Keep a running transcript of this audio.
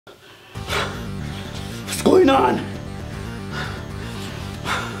What's going on?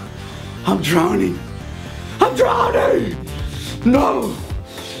 I'm drowning. I'm drowning! No!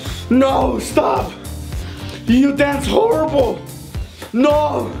 No, stop! You dance horrible!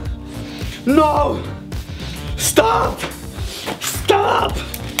 No! No! Stop! Stop!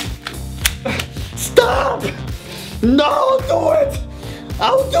 Stop! No, do it!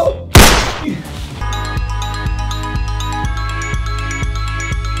 I'll do it!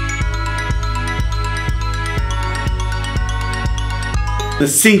 The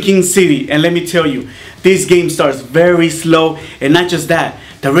Sinking City, and let me tell you, this game starts very slow, and not just that,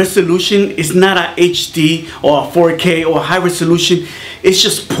 the resolution is not a HD or a 4K or a high resolution, it's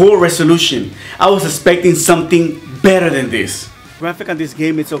just poor resolution. I was expecting something better than this. Graphic on this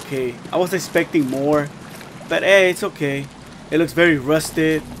game, it's okay. I was expecting more, but hey, it's okay. It looks very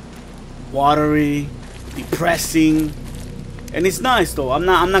rusted, watery, depressing, and it's nice though. I'm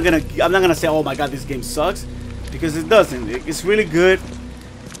not gonna say, oh my god, this game sucks, because it doesn't. It's really good.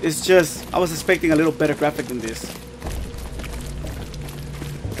 It's just, I was expecting a little better graphic than this.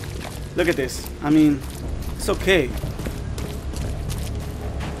 Look at this. I mean, it's okay.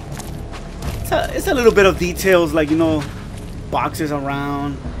 It's a little bit of details, like, you know, boxes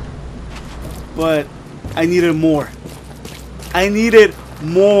around. But I needed more. I needed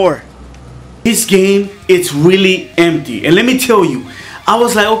more. This game, it's really empty. And let me tell you, I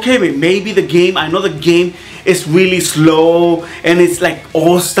was like, okay, maybe the game, I know the game is really slow and it's like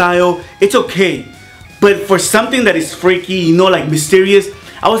old style. It's okay. But for something that is freaky, you know, like mysterious,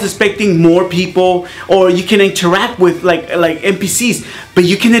 I was expecting more people, or you can interact with like NPCs, but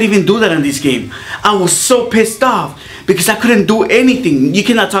you cannot even do that in this game. I was so pissed off because I couldn't do anything. You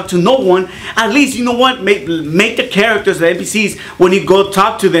cannot talk to no one. At least, you know what, make the characters, the NPCs, when you go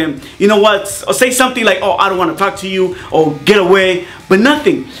talk to them, you know what, or say something like, oh, I don't want to talk to you, or get away, but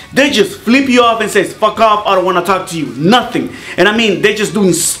nothing. They just flip you off and says, fuck off, I don't want to talk to you. Nothing. And I mean, they're just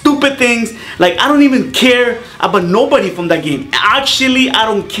doing stupid things. Like, I don't even care about nobody from that game. Actually, I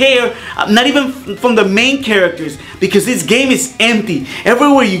don't care, not even from the main characters, because this game is empty.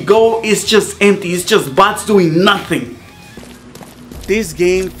 Everywhere you go, it's just empty. It's just bots doing nothing. This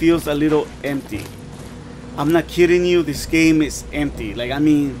game feels a little empty. I'm not kidding you, this game is empty. Like, I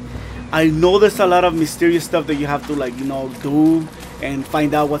mean, I know there's a lot of mysterious stuff that you have to, like, you know, do and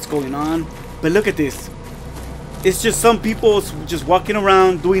find out what's going on, but look at this. It's just some people just walking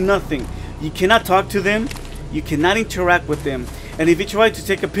around doing nothing. You cannot talk to them, you cannot interact with them, and if you try to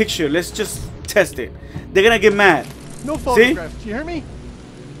take a picture, let's just test it, they're gonna get mad. No photographs. Do you hear me?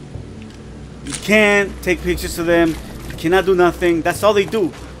 You can't take pictures of them, you cannot do nothing. That's all they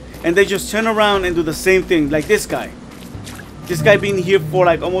do, and they just turn around and do the same thing. Like this guy been here for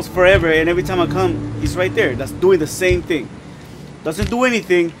like almost forever, and every time I come, he's right there. That's doing the same thing. Doesn't do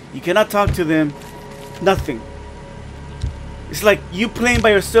anything. You cannot talk to them. Nothing. It's like you playing by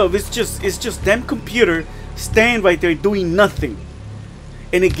yourself. It's just them computer staying right there doing nothing,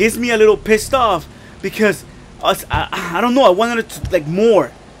 and it gets me a little pissed off because I don't know. I wanted it to, like,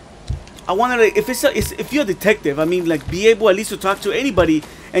 more. I wanted to, if you're a detective, I mean, like, be able at least to talk to anybody,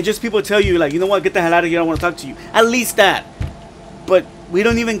 and just people tell you, like, you know what, get the hell out of here, I don't want to talk to you. At least that. But we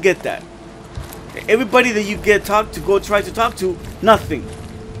don't even get that. Everybody that you try to talk to, nothing.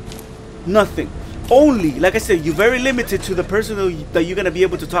 Nothing. Only, like I said, you're very limited to the person that you're gonna be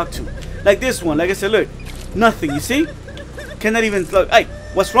able to talk to. Like this one, like I said, look, nothing. You see? Cannot even look. Hey,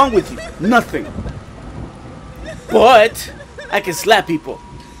 what's wrong with you? Nothing. But I can slap people.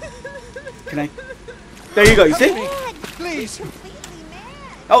 Can I? There you go. You see? Please.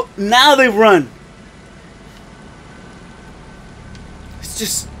 Oh, now they run.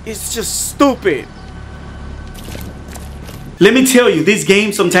 It's just stupid. Let me tell you, this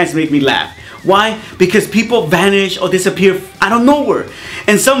game sometimes make me laugh. Why? Because people vanish or disappear out of nowhere.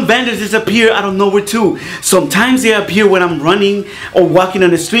 And some vendors disappear out of nowhere too. Sometimes they appear when I'm running or walking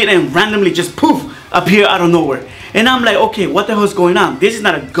on the street and randomly just poof, appear out of nowhere. And I'm like, okay, what the hell is going on? This is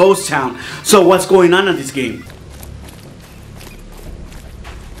not a ghost town. So what's going on in this game?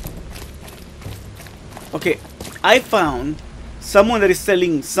 Okay, I found someone that is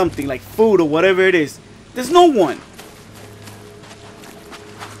selling something like food or whatever it is. There's no one.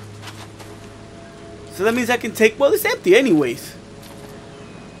 So that means I can take, well, it's empty anyways.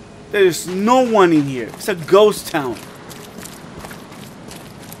 There's no one in here. It's a ghost town.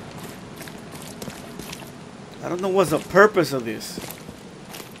 I don't know what's the purpose of this.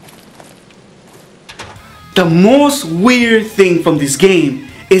 The most weird thing from this game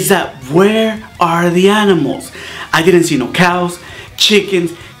is that where are the animals? I didn't see no cows,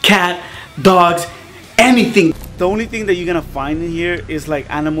 chickens, cat, dogs, anything. the only thing that you're gonna find in here is like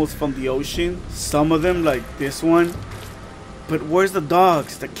animals from the ocean. Some of them, like this one. But where's the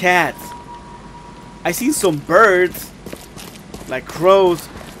dogs, the cats? I seen some birds, like crows,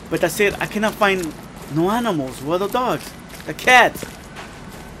 but that's it. I cannot find no animals. Where are the dogs, the cats?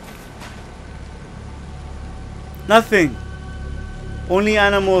 Nothing. Only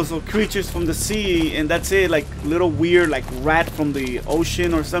animals or creatures from the sea, and that's it. Like little weird, like rat from the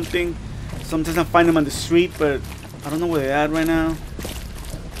ocean or something. Sometimes I find them on the street, but I don't know where they're at right now.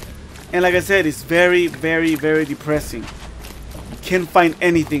 And like I said, it's very, very, very depressing. You can't find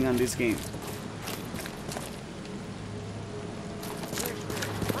anything on this game.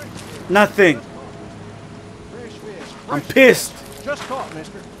 Nothing. I'm pissed. Just caught,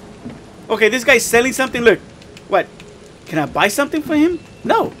 mister. Okay, this guy's selling something. Look. What? Can I buy something for him?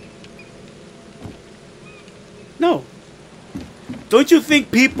 No. No. Don't you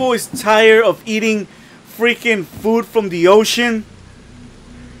think people is tired of eating freaking food from the ocean?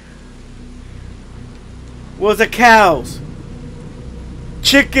 Where's the cows?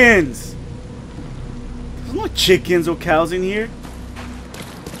 Chickens. There's no chickens or cows in here.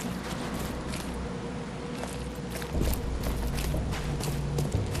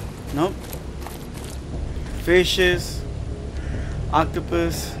 Nope. Fishes.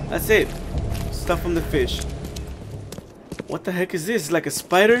 Octopus. That's it. Stuff from the fish. What the heck is this? Like a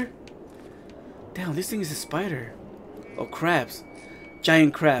spider? Damn, this thing is a spider. Oh, crabs.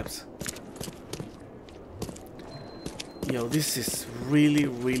 Giant crabs. Yo, this is really,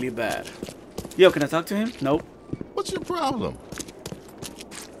 really bad. Yo, can I talk to him? Nope. What's your problem?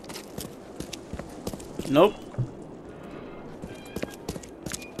 Nope.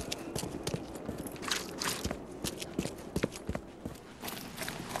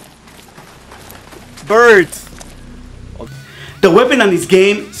 Birds. The weapon on this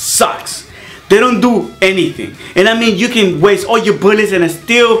game sucks. They don't do anything. And I mean, you can waste all your bullets and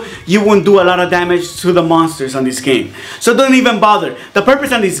still you won't do a lot of damage to the monsters on this game. So don't even bother. The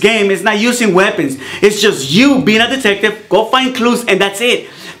purpose on this game is not using weapons. It's just you being a detective, go find clues, and that's it.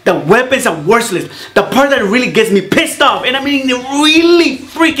 The weapons are worthless. The part that really gets me pissed off, and I mean it really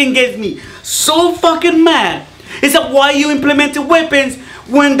freaking gets me so fucking mad, is that why you implemented weapons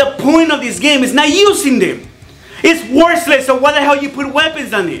when the point of this game is not using them. It's worthless, so why the hell you put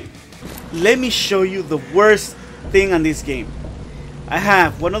weapons on it? Let me show you the worst thing on this game. I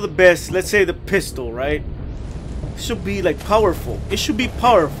have one of the best, let's say the pistol, right? It should be like powerful. It should be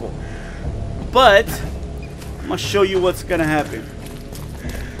powerful. But I'm gonna show you what's gonna happen.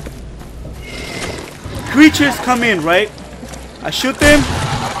 Creatures come in, right? I shoot them.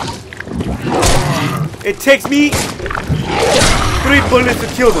 It takes me 3 bullets to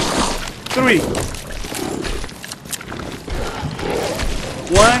kill them. 3.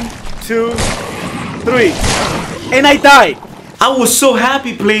 1, 2, 3. And I died. I was so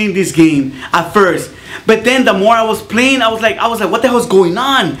happy playing this game at first. But then the more I was playing, I was like, what the hell is going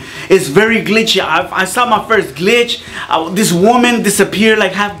on? It's very glitchy. I saw my first glitch. This woman disappeared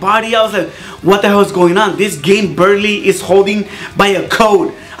like half body. I was like, what the hell is going on? This game barely is holding by a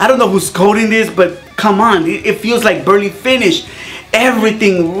code. I don't know who's coding this, but come on. It feels like barely finished.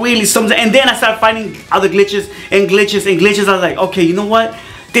 Everything really sums up. And then I started finding other glitches and glitches and glitches. I was like, okay, you know what?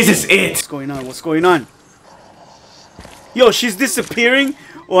 This is it. What's going on? What's going on? Yo, she's disappearing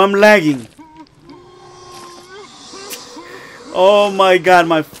or I'm lagging. Oh my god,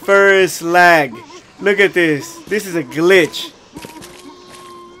 my first lag. Look at this. This is a glitch.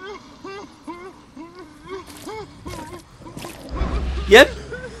 Yep.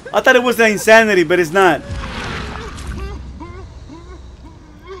 I thought it was the insanity, but it's not.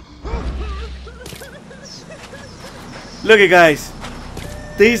 Look at guys.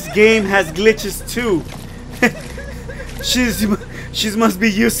 This game has glitches too. She must be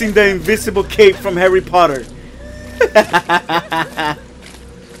using the invisible cape from Harry Potter.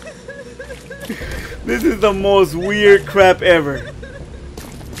 This is the most weird crap ever.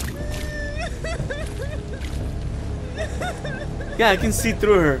 Yeah, I can see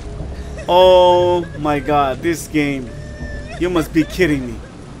through her. Oh my god, this game. You must be kidding me.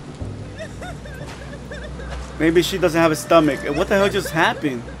 Maybe she doesn't have a stomach. What the hell just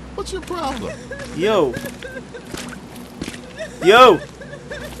happened? What's your problem? Yo. Yo.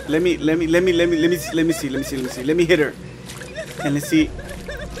 Let me see. Let me hit her. And let's see.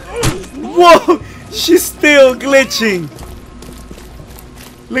 Whoa! She's still glitching.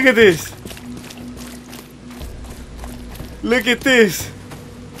 Look at this. Look at this.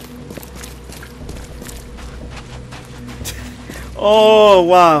 Oh,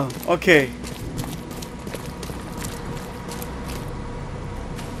 wow. Okay.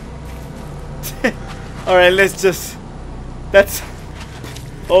 Alright, let's just... That's...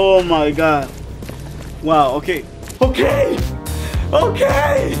 Oh my god. Wow, okay. Okay!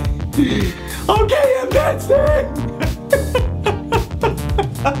 Okay! Okay, I'm dancing!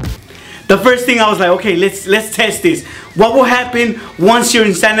 The first thing I was like, okay, let's test this. What will happen once your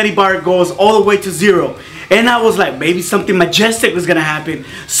insanity bar goes all the way to 0? And I was like, maybe something majestic was gonna happen.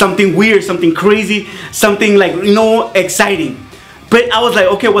 Something weird, something crazy, something like, you know, exciting. But I was like,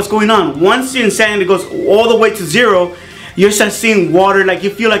 okay, what's going on? Once your insanity goes all the way to 0, you start seeing water, like you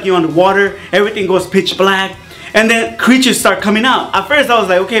feel like you're underwater. Everything goes pitch black. And then creatures start coming out. At first I was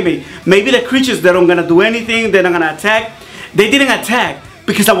like, okay, maybe the creatures, they don't gonna do anything, they're not gonna attack. They didn't attack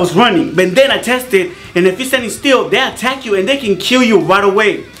because I was running. But then I tested, and if you're standing still, they attack you and they can kill you right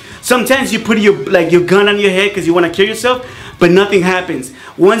away. Sometimes you put your gun on your head because you want to kill yourself, but nothing happens.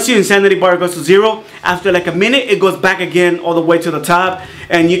 Once your insanity bar goes to 0, after like a minute, it goes back again all the way to the top,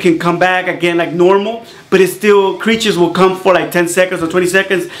 and you can come back again like normal, but it's still, creatures will come for like 10 seconds or 20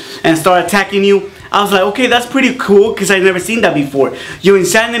 seconds and start attacking you. I was like, okay, that's pretty cool because I've never seen that before. Your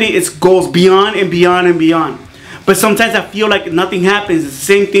insanity goes beyond and beyond and beyond. But sometimes I feel like nothing happens. It's the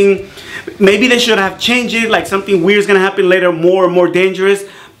same thing. Maybe they should have changed it, like something weird is going to happen later, more and more dangerous.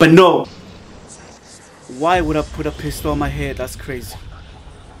 But no. Why would I put a pistol on my head? That's crazy.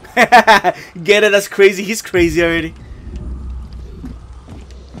 Get it? That's crazy. He's crazy already.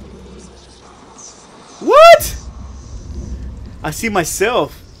 What? I see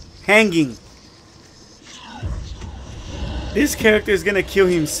myself hanging. This character is gonna kill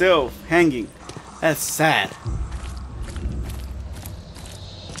himself hanging. That's sad.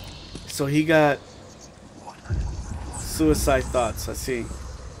 So he got suicide thoughts, I see.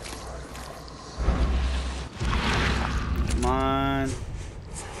 Come on.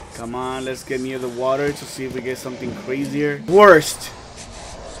 Come on, let's get near the water to see if we get something crazier. Worst.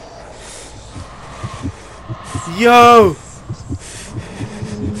 Yo!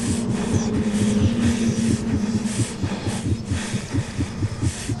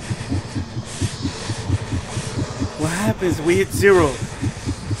 What happens? We hit 0.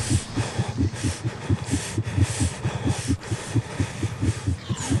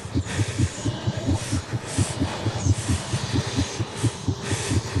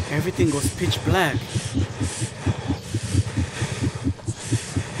 Everything goes pitch black.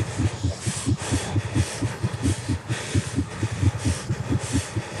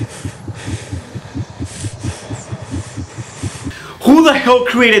 Who the hell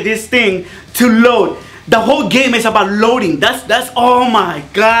created this thing to load? The whole game is about loading. That's oh my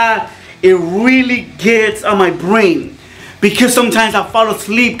god. It really gets on my brain. Because sometimes I fall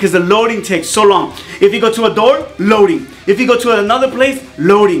asleep because the loading takes so long. If you go to a door, loading. If you go to another place,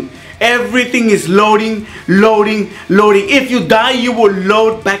 loading. Everything is loading, loading, loading. If you die, you will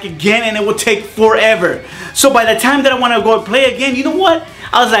load back again and it will take forever. So by the time that I want to go and play again, you know what?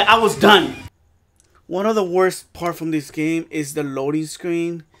 I was like, I was done. One of the worst part from this game is the loading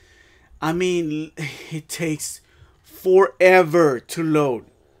screen. I mean, it takes forever to load.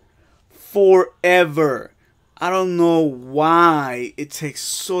 Forever. I don't know why it takes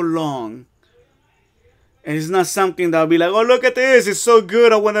so long. And it's not something that I'll be like, oh, look at this. It's so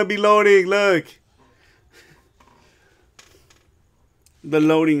good. I want to be loading. Look. The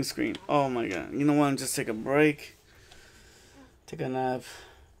loading screen. Oh, my God. You know what? Just take a break. Take a nap.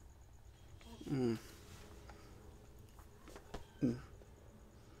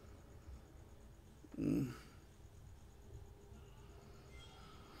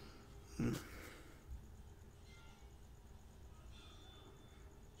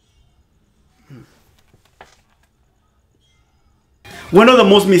 One of the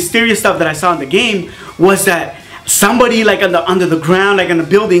most mysterious stuff that I saw in the game was that somebody like under the ground, like in the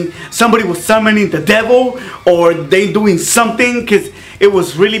building, somebody was summoning the devil or they doing something because it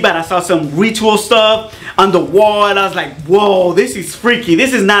was really bad. I saw some ritual stuff on the wall and I was like, whoa, this is freaky.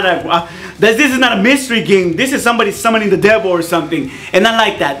 This is not a mystery game. This is somebody summoning the devil or something. And I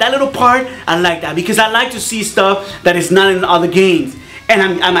like that. That little part, I like that because I like to see stuff that is not in other games.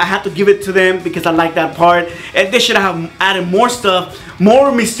 And I have to give it to them because I like that part. And they should have added more stuff,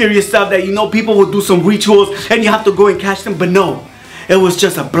 more mysterious stuff that, you know, people will do some rituals and you have to go and catch them. But no, it was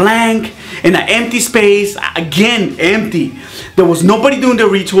just a blank and an empty space. Again, empty. There was nobody doing the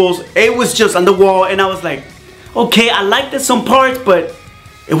rituals. It was just on the wall. And I was like, okay, I liked it some parts, but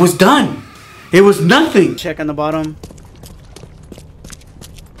it was done. It was nothing. Check on the bottom.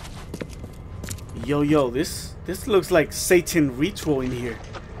 Yo, this looks like Satan ritual in here.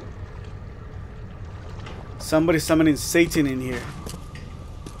 Somebody summoning Satan in here.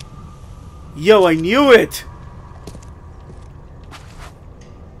 Yo, I knew it!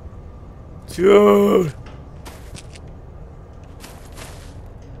 Dude!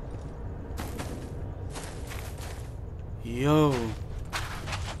 Yo.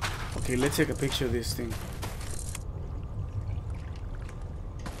 Okay, let's take a picture of this thing.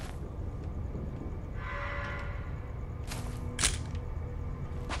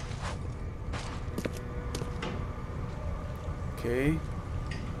 Okay.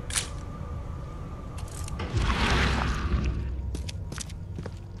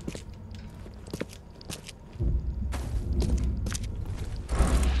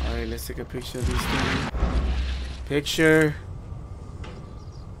 Alright, let's take a picture of this thing. Picture.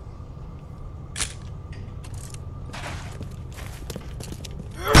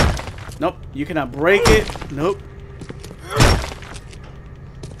 Nope, you cannot break it. Nope.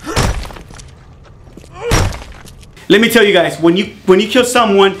 Let me tell you guys, when you kill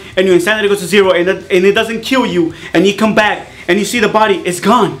someone and your insanity goes to 0 and it doesn't kill you and you come back and you see the body, it's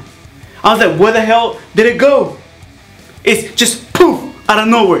gone. I was like, where the hell did it go? It's just poof out of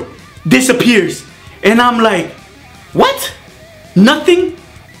nowhere, disappears. And I'm like, what? Nothing?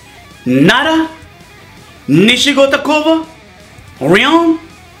 Nada? Nishigo Takova? Rion?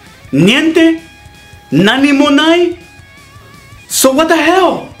 Niente? Nani monai? So what the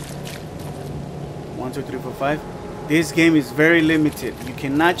hell? 1, 2, 3, 4, 5. This game is very limited. You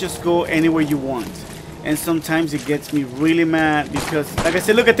cannot just go anywhere you want. And sometimes it gets me really mad because, like I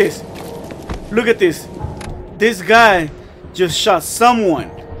said, look at this. Look at this. This guy just shot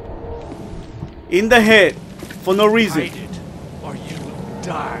someone in the head for no reason. Hide it, or you will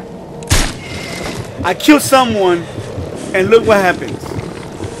die. I killed someone and look what happens.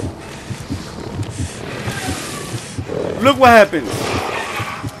 Look what happens.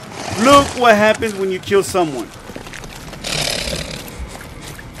 Look what happens when you kill someone.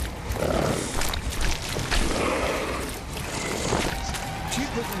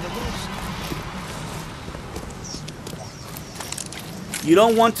 You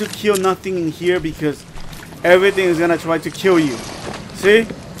don't want to kill nothing in here because everything is gonna try to kill you. See?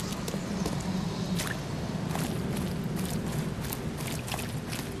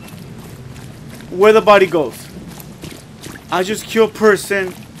 Where the body goes. I just kill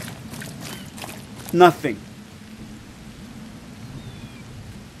person. Nothing.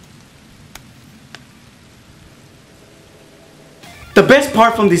 The best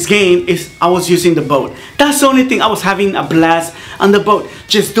part from this game is I was using the boat. That's the only thing. I was having a blast on the boat,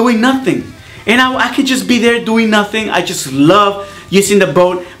 just doing nothing. And I could just be there doing nothing. I just love using the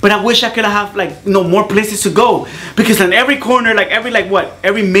boat, but I wish I could have like more places to go, because on every corner, like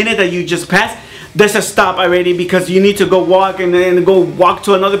every minute that you just pass, there's a stop already because you need to go walk and then go walk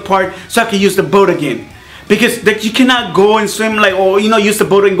to another part so I can use the boat again. Because you cannot go and swim use the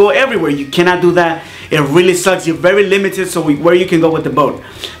boat and go everywhere. You cannot do that. It really sucks. You're very limited where you can go with the boat.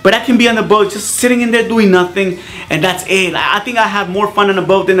 But I can be on the boat just sitting in there doing nothing, and that's it. I think I have more fun on the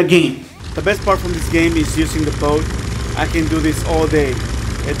boat than the game. The best part from this game is using the boat. I can do this all day.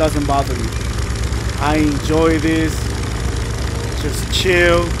 It doesn't bother me. I enjoy this. Just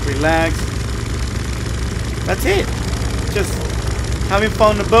chill, relax. That's it. Just having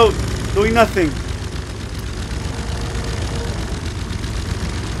fun on the boat, doing nothing.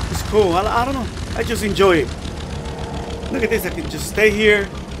 It's cool. I don't know. I just enjoy it. Look at this. I can just stay here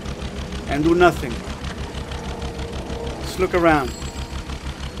and do nothing. Just look around.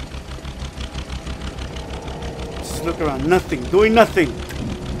 Just look around. Nothing. Doing nothing.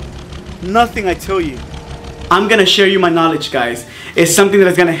 Nothing, I tell you. I'm gonna share you my knowledge, guys. It's something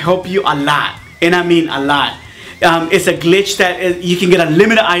that's gonna help you a lot. And I mean a lot. It's a glitch that you can get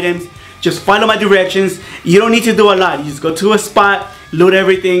unlimited items. Just follow my directions. You don't need to do a lot. You just go to a spot, load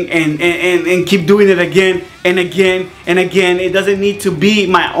everything, and keep doing it again and again and again. It doesn't need to be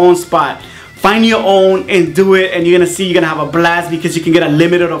my own spot. Find your own and do it, and you're gonna see you're gonna have a blast because you can get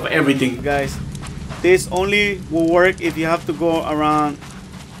unlimited of everything. Guys, this only will work if you have to go around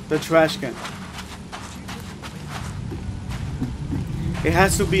the trash can. It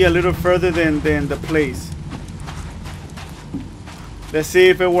has to be a little further than the place. Let's see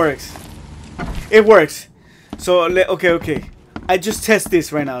if it works. It works. So, okay. I just test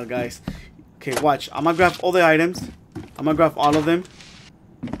this right now, guys. Okay, watch. I'm gonna grab all the items. I'm gonna grab all of them.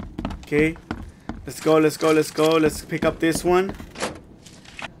 Okay. Let's go. Let's pick up this one.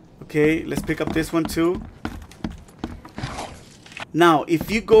 Okay, let's pick up this one too. Now, if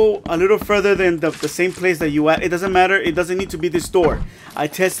you go a little further than the same place that you at, it doesn't matter. It doesn't need to be this door. I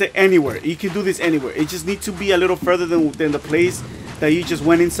tested anywhere. You can do this anywhere. It just needs to be a little further than the place that you just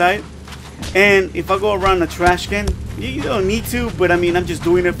went inside. And if I go around the trash can, you don't need to, but I mean, I'm just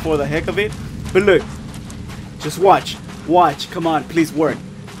doing it for the heck of it. But look, just watch. Come on, please work.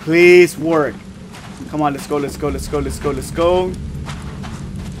 Please work. Come on, let's go.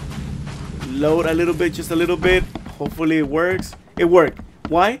 Load a little bit, just a little bit. Hopefully it works. It worked.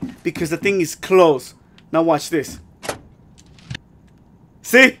 Why? Because the thing is closed. Now watch this.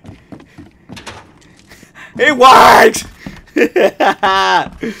 See? It works!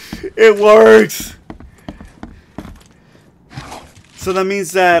 It works! So that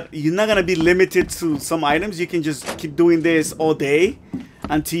means that you're not gonna be limited to some items. You can just keep doing this all day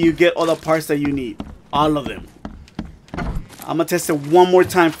until you get all the parts that you need. All of them. I'm gonna test it one more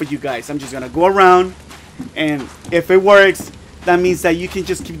time for you guys. I'm just gonna go around, and if it works, that means that you can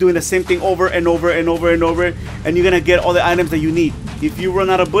just keep doing the same thing over and over and over and over, and you're gonna get all the items that you need. If you run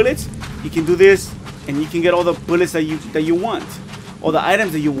out of bullets, you can do this, and you can get all the bullets that you want, all the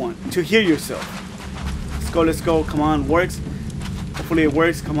items that you want to heal yourself. Let's go, let's go. Come on, works. Hopefully it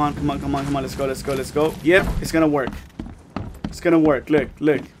works. Come on, come on, come on, come on. Let's go, let's go, let's go. Yep, it's gonna work. It's gonna work. Look,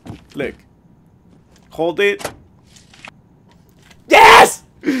 look, look. Hold it. Yes!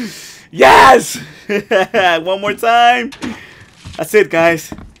 Yes! One more time. That's it,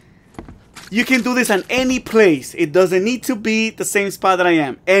 guys. You can do this on any place. It doesn't need to be the same spot that I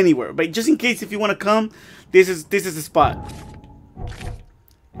am. Anywhere. But just in case if you want to come, this is the spot.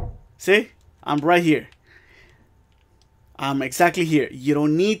 See? I'm right here. I'm exactly here. You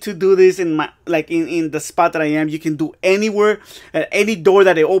don't need to do this in my in the spot that I am. You can do anywhere, at any door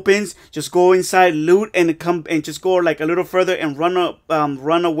that it opens. Just go inside, loot, and come and just go like a little further and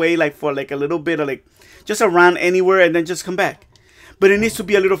run away like for like a little bit of like just around anywhere and then just come back. But it needs to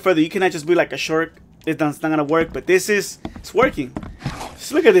be a little further. You cannot just be like a short. It's not gonna work. But it's working.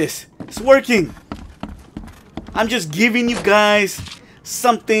 Just look at this. It's working. I'm just giving you guys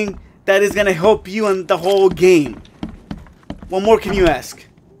something that is gonna help you in the whole game. What more can you ask?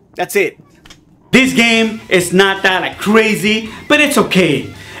 That's it. This game is not that like crazy, but it's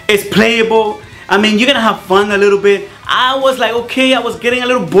okay. It's playable. I mean, you're gonna have fun a little bit. I was like, okay, I was getting a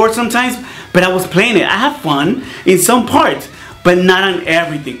little bored sometimes, but I was playing it. I have fun in some parts, but not on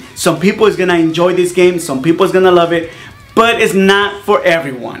everything. Some people is gonna enjoy this game. Some people is gonna love it, but it's not for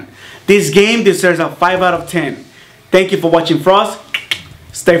everyone. This game deserves a 5 out of 10. Thank you for watching Frost.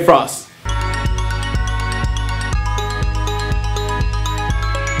 Stay Frost.